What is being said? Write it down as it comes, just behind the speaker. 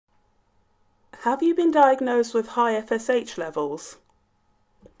Have you been diagnosed with high FSH levels?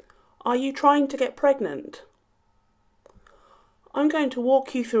 Are you trying to get pregnant? I'm going to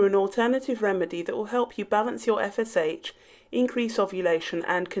walk you through an alternative remedy that will help you balance your FSH, increase ovulation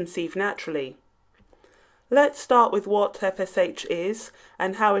and conceive naturally. Let's start with what FSH is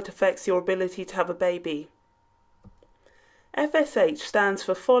and how it affects your ability to have a baby. FSH stands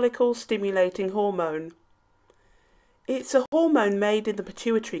for follicle stimulating hormone. It's a hormone made in the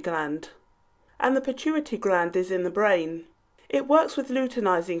pituitary gland, and the pituitary gland is in the brain. It works with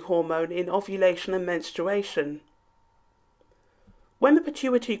luteinizing hormone in ovulation and menstruation. When the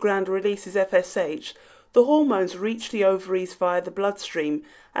pituitary gland releases FSH, the hormones reach the ovaries via the bloodstream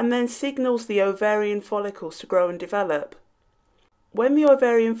and then signals the ovarian follicles to grow and develop. When the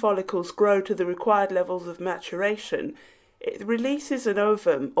ovarian follicles grow to the required levels of maturation, it releases an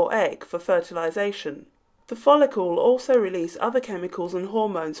ovum or egg for fertilization. The follicle will also release other chemicals and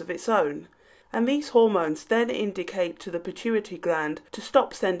hormones of its own, and these hormones then indicate to the pituitary gland to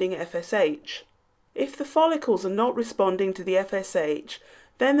stop sending FSH. If the follicles are not responding to the FSH,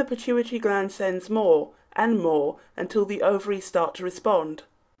 then the pituitary gland sends more and more until the ovaries start to respond.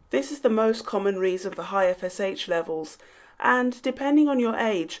 This is the most common reason for high FSH levels, and depending on your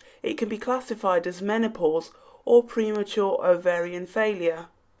age, it can be classified as menopause or premature ovarian failure.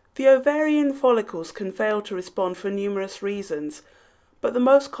 The ovarian follicles can fail to respond for numerous reasons, but the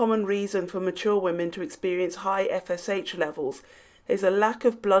most common reason for mature women to experience high FSH levels is a lack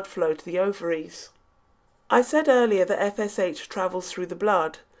of blood flow to the ovaries. I said earlier that FSH travels through the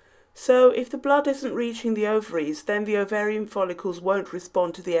blood, so if the blood isn't reaching the ovaries, then the ovarian follicles won't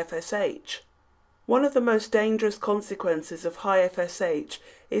respond to the FSH. One of the most dangerous consequences of high FSH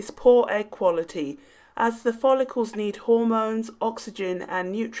is poor egg quality, as the follicles need hormones, oxygen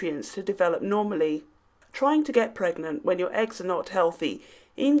and nutrients to develop normally. Trying to get pregnant when your eggs are not healthy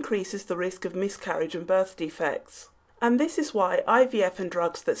increases the risk of miscarriage and birth defects. And this is why IVF and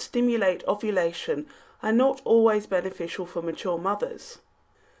drugs that stimulate ovulation are not always beneficial for mature mothers.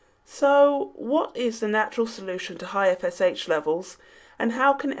 So, what is the natural solution to high FSH levels, and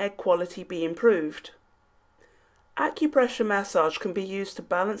how can egg quality be improved? Acupressure massage can be used to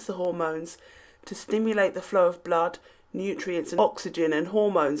balance the hormones, to stimulate the flow of blood, nutrients and oxygen and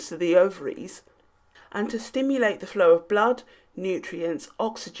hormones to the ovaries, and to stimulate the flow of blood, nutrients,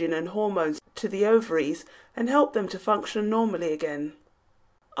 oxygen and hormones to the ovaries and help them to function normally again.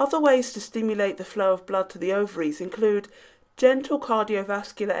 Other ways to stimulate the flow of blood to the ovaries include gentle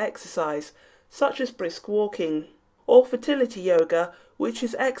cardiovascular exercise, such as brisk walking, or fertility yoga, which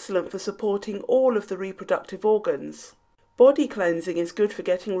is excellent for supporting all of the reproductive organs. Body cleansing is good for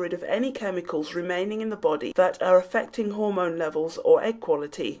getting rid of any chemicals remaining in the body that are affecting hormone levels or egg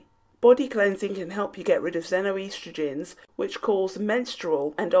quality. Body cleansing can help you get rid of xenoestrogens, which cause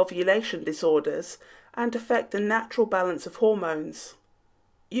menstrual and ovulation disorders and affect the natural balance of hormones.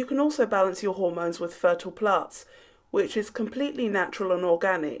 You can also balance your hormones with Fertile Plus, which is completely natural and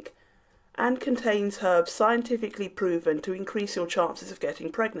organic, and contains herbs scientifically proven to increase your chances of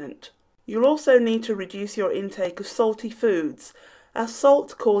getting pregnant. You'll also need to reduce your intake of salty foods, as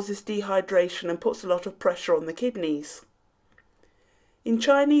salt causes dehydration and puts a lot of pressure on the kidneys. In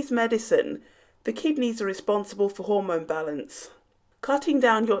Chinese medicine, the kidneys are responsible for hormone balance. Cutting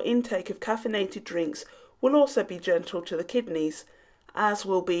down your intake of caffeinated drinks will also be gentle to the kidneys, as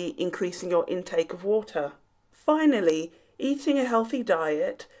will be increasing your intake of water. Finally, eating a healthy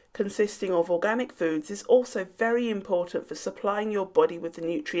diet consisting of organic foods is also very important for supplying your body with the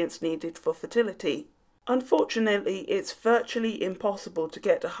nutrients needed for fertility. Unfortunately, it's virtually impossible to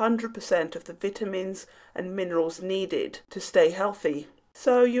get 100% of the vitamins and minerals needed to stay healthy.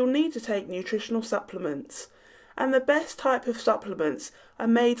 So you'll need to take nutritional supplements. And the best type of supplements are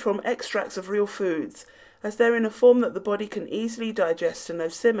made from extracts of real foods, as they're in a form that the body can easily digest and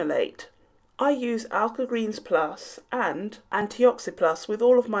assimilate. I use Alka Greens Plus and Antioxy Plus with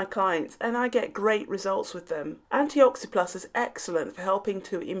all of my clients, and I get great results with them. Antioxy Plus is excellent for helping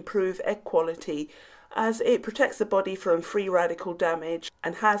to improve egg quality, as it protects the body from free radical damage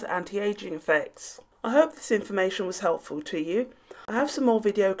and has anti-aging effects. I hope this information was helpful to you. I have some more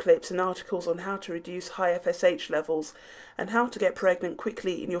video clips and articles on how to reduce high FSH levels and how to get pregnant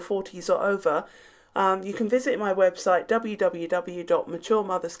quickly in your 40s or over. You can visit my website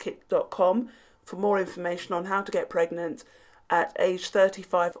www.maturemothers.com for more information on how to get pregnant at age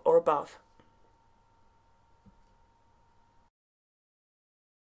 35 or above.